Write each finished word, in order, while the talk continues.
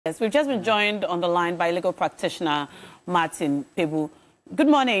Yes, we've just been joined on the line by legal practitioner Martin Kpebu. Good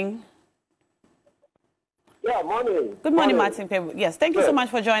morning. Yeah, morning. Good morning, Martin Kpebu. Yes, thank you so much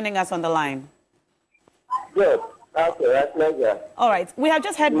for joining us on the line. Good. Okay, that's pleasure. All right. We have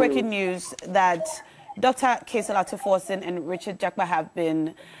just heard breaking news that Dr. Ato Forson and Richard Jakpa have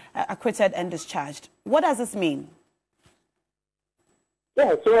been acquitted and discharged. What does this mean?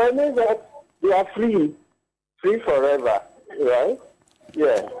 Yeah, so I mean that they are free forever, right?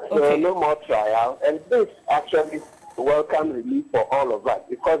 Yeah, so okay. No more trial. And this actually welcome relief for all of us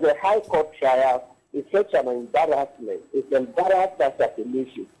because the High Court trial is such an embarrassment. It's embarrassed us as a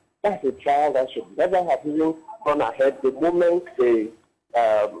nation. That's a trial that should never have even gone ahead the moment the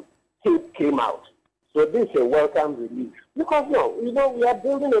case came out. So this is a welcome relief. Because we are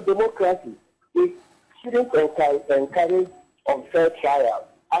building a democracy. We shouldn't encourage unfair trials.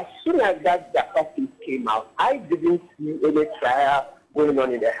 As soon as that Jakpa case came out, I didn't see any trial going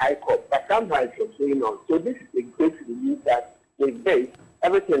on in the High Court, but somehow it was going on. So this is a great relief that with this,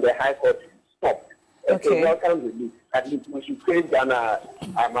 everything in the High Court stopped. Okay. Welcome relief. At least we should praise Ghana,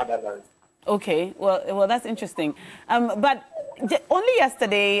 our motherland. Okay, well, that's interesting. But only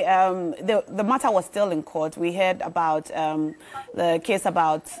yesterday, the matter was still in court. We heard about the case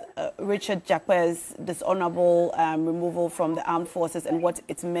about Richard Jakpa's dishonorable removal from the armed forces and what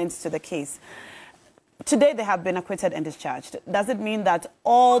it meant to the case. Today, they have been acquitted and discharged. Does it mean that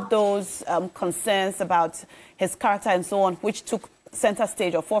all those concerns about his character and so on, which took center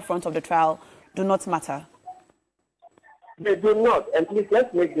stage or forefront of the trial, do not matter? They do not. And please,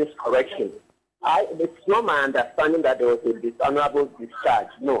 let's make this correction. It's not my understanding that there was a dishonorable discharge.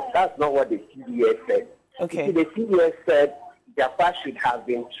 No, that's not what the CDS said. Okay. See, the CDS said Jakpa should have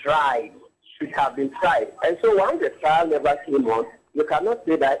been tried. And so once the trial never came on, you cannot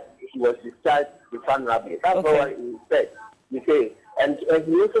say that he was discharged dishonorably. That's not what he said. You say, and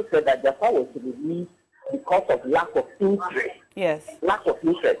he also said that Jakpa was released because of lack of interest. Yes. Lack of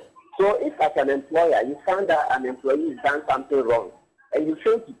interest. So if as an employer you find that an employee has done something wrong and you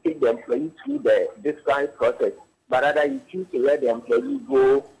fail to take the employee through the discharge process, but rather you choose to let the employee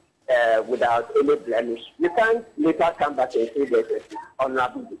go without any blemish, you can't later come back and say there's an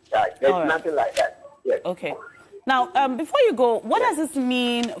honorable discharge. There's nothing like that. Yes. Okay. Now, before you go, what does this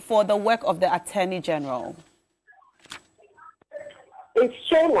mean for the work of the Attorney General? It's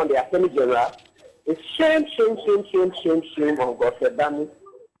shame on the Attorney General. It's shame on Godfred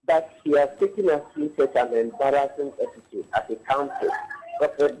that he has taken us through such an embarrassing attitude as a country.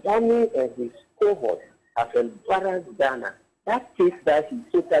 Godfred and his cohort have embarrassed Ghana. That case that he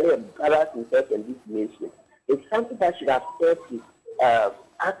totally embarrassed himself and this nation. It's something that should have first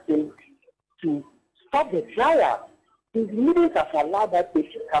asked him to stop the trial. His leaders have allowed that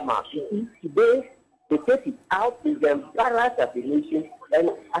case to come out. Today, the case is out, is embarrassed as a nation,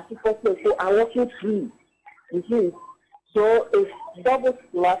 and as a person, so are working free. You see? So it's double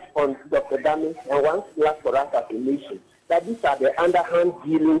slap on Dr. Dami and one slap for us as a nation. That these are the underhand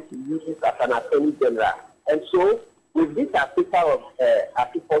dealings he uses as an Attorney General. And so, with this article of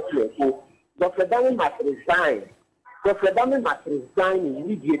Ato Forson, Dr. Dami must resign. Dr. Dami must resign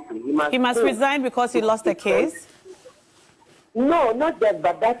immediately. He must resign because he lost the case? No, not that,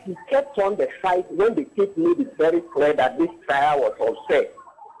 but that he kept on the fight when the case made it very clear that this trial was unfair.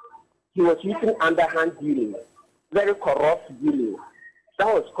 He was using underhand dealing, very corrupt dealing. That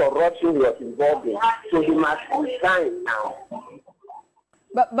was corruption he was involved in. So he must resign now.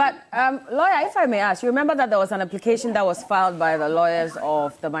 But lawyer, if I may ask, you remember that there was an application that was filed by the lawyers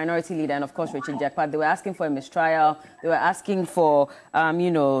of the minority leader and, of course, Richard Jakpa. They were asking for a mistrial. They were asking for, they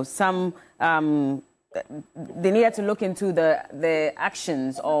needed to look into the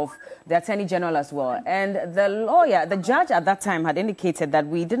actions of the Attorney General as well. And the judge at that time had indicated that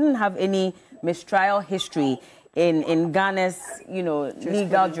we didn't have any mistrial history in Ghana's,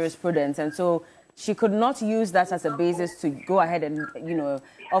 legal jurisprudence. And so she could not use that as a basis to go ahead and,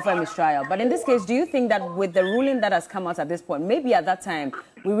 offer mistrial. But in this case, do you think that with the ruling that has come out at this point, maybe at that time,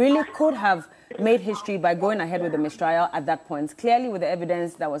 we really could have made history by going ahead with the mistrial at that point, clearly with the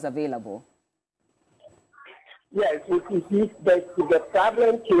evidence that was available? Yes, the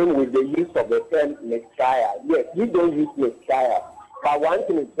problem came with the use of the term mistrial. Yes, we don't use mistrial. But one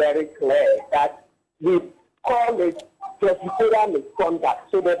thing is very clear, that we call it prosecutorial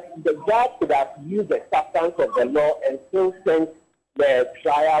misconduct, so that the judge could have used the substance of the law and still send the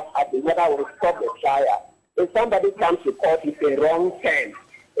trial at the whether will stop the trial. If somebody comes to court with a wrong term,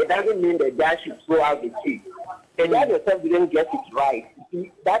 it doesn't mean the judge should throw out the case. The judge himself didn't get it right.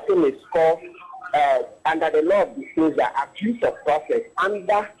 See, that thing is called under the law of disclosure, abuse of process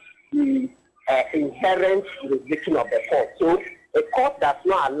under the inherent jurisdiction of the court. So a court does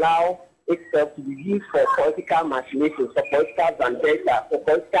not allow itself to be used for political machinations, for political vendetta, for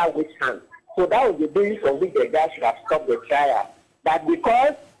political witch hunt. So that was the basis on which the judge should have stopped the trial. But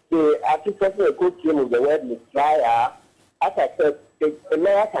because the Ato Forson came with the word mistrial, as I said, the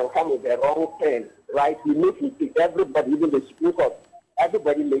lawyer can come with the wrong pen, right? We make mistakes. Everybody, even the Supreme Court,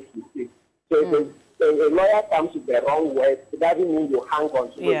 everybody makes mistakes. So if a lawyer comes with the wrong word, it doesn't mean you hang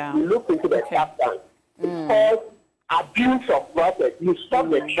on to it. You look into the substance. Because abuse of process, you stop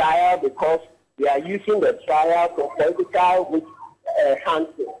the trial because they are using the trial for political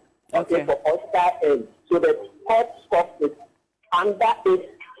hunting, for political ends. So the court stops it under its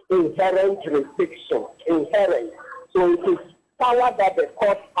inherent jurisdiction, inherent. So it is power that the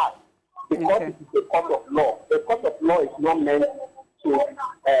court has, because it is a court of law. The court of law is not meant to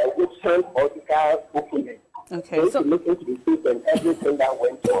withstand political opponents. So to look into the case and everything that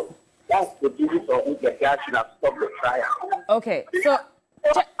went on. That's the basis on which the judge should have stopped the trial. Okay, so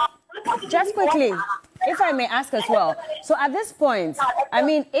just quickly, if I may ask as well. So at this point, I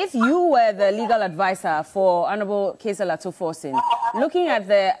mean, if you were the legal advisor for Honorable Ato Forson, looking at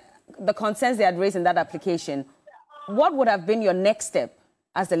the concerns they had raised in that application, what would have been your next step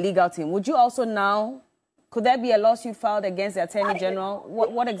as the legal team? Would you also now, could there be a lawsuit filed against the Attorney General?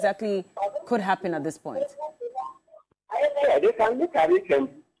 What exactly could happen at this point? Yeah, they can look at it and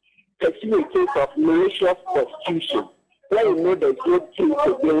pursue a case of malicious prosecution, where you know there's no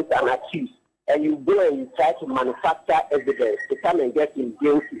case against an accused, and you go and you try to manufacture evidence to come and get him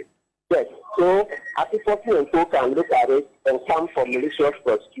guilty. Yes, so Ato Forson and co can look at it and come for malicious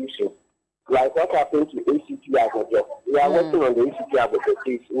prosecution, like what happened to ACT Agogo. We are working on the ACT Agogo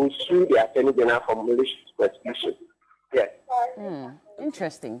case. We sue the Attorney General for malicious prosecution. Yes.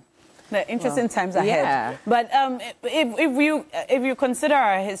 Interesting. The interesting times ahead. Yeah. But if you consider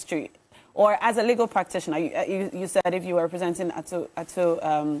our history, or as a legal practitioner, you said if you were representing Ato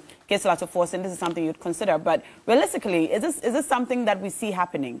Forson, this is something you'd consider. But realistically, is this something that we see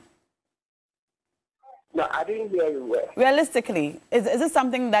happening? No, I didn't hear you well. Realistically, is this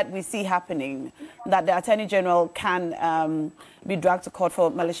something that we see happening, that the Attorney General can be dragged to court for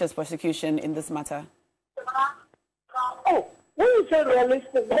malicious prosecution in this matter? Oh, when you say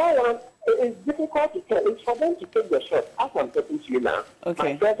realistic, that one is difficult to tell. It's for them to take the shot. As I'm talking to you now,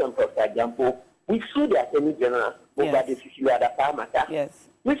 myself and Professor Jakpa, we sued the Attorney General over this issue at the matter. Yes.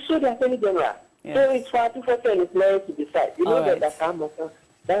 We sued the Attorney General. Yes. So it's for Ato Forson and his lawyers to decide. You know that matter,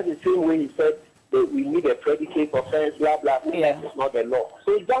 that's the same way he said that we need a predicate offense, blah, blah, blah. That is not the law.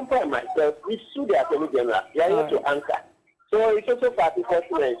 So Jakpa and myself, we sued the Attorney General. They are here to answer. So it's also for Ato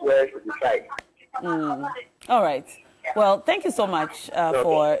Forson and his lawyers to decide. All right. Well, thank you so much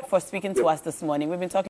for speaking to us this morning. We've been talking